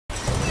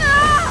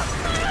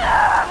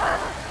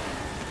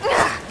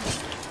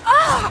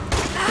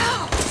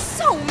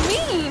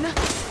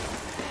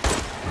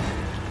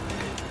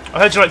I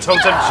heard you like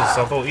 12 temperatures,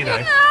 so I thought, you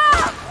know.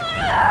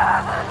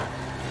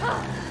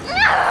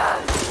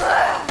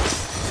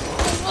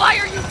 Why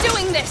are you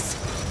doing this?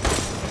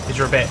 Because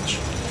you're a bitch.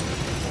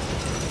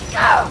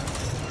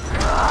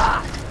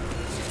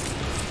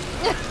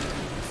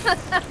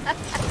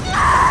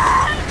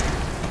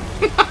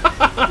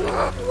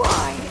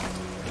 Why?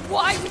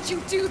 Why would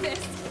you do this?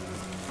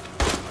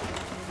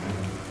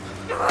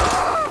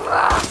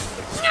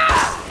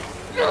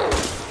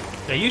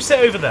 Yeah, you sit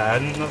over there,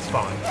 and that's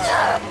fine.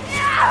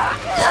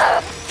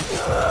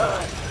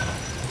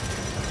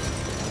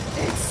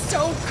 It's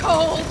so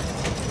cold.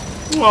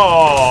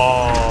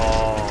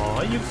 Aww,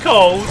 are you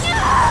cold?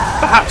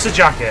 Perhaps a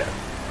jacket.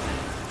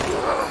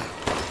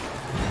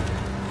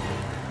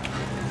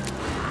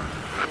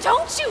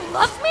 Don't you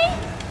love me?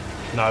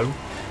 No,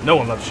 no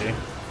one loves you. I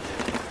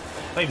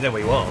don't even know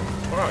where you are.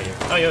 Where are you?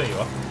 Oh, yeah, there you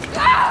are.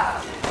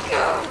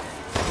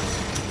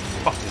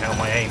 Fucking hell,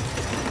 my aim.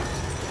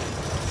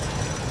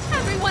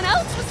 Everyone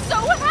else was so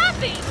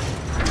happy.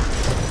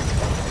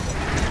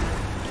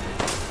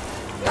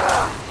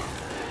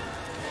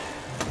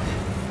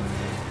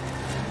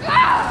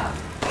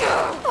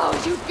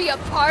 Oh, you'd be a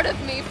part of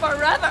me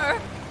forever.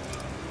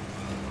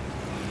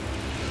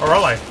 Or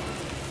are they?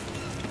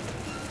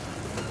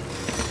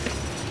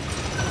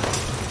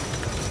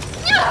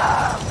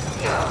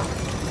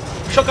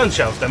 Shotgun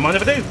shells, don't mind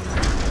if I do.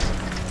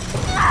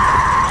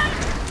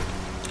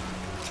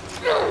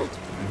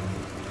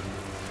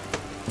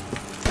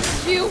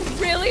 You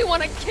really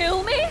want to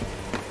kill me?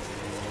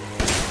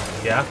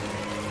 Yeah.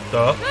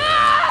 Duh.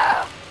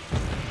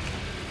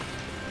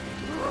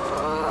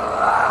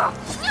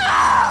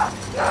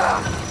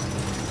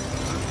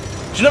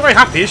 She's not very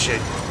happy, is she?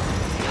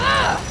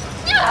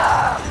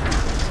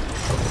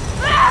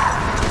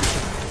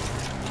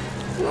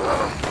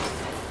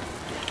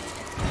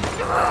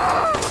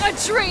 A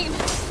dream.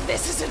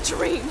 This is a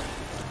dream.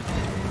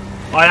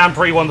 I am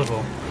pretty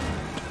wonderful.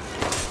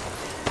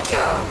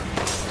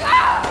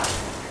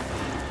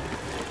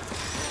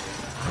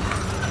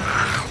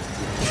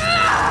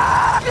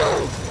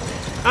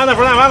 And I've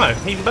run out of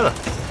ammo, even better.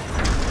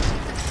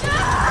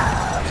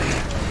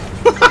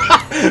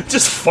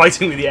 Just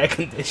fighting with the air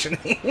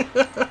conditioning.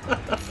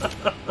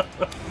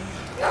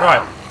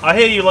 Right, I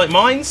hear you like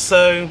mines,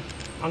 so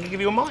I'm gonna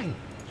give you a mine.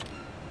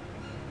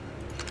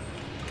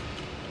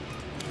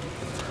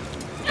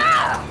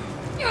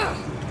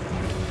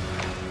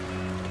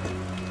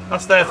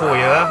 That's there for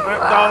you, right,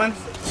 darling?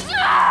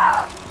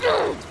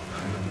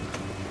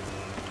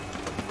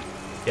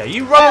 Yeah,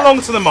 you run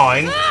along to the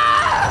mine.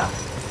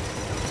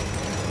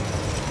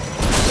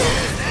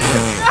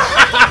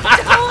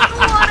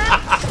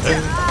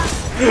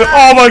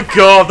 Oh my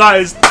god, that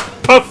is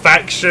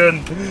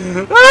perfection!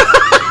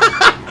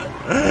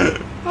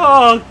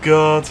 Oh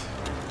god.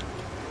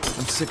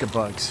 I'm sick of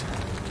bugs.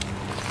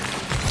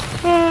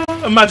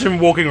 Imagine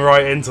walking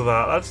right into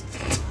that. That's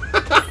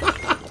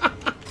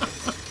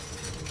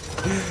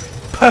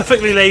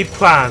perfectly laid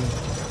plan.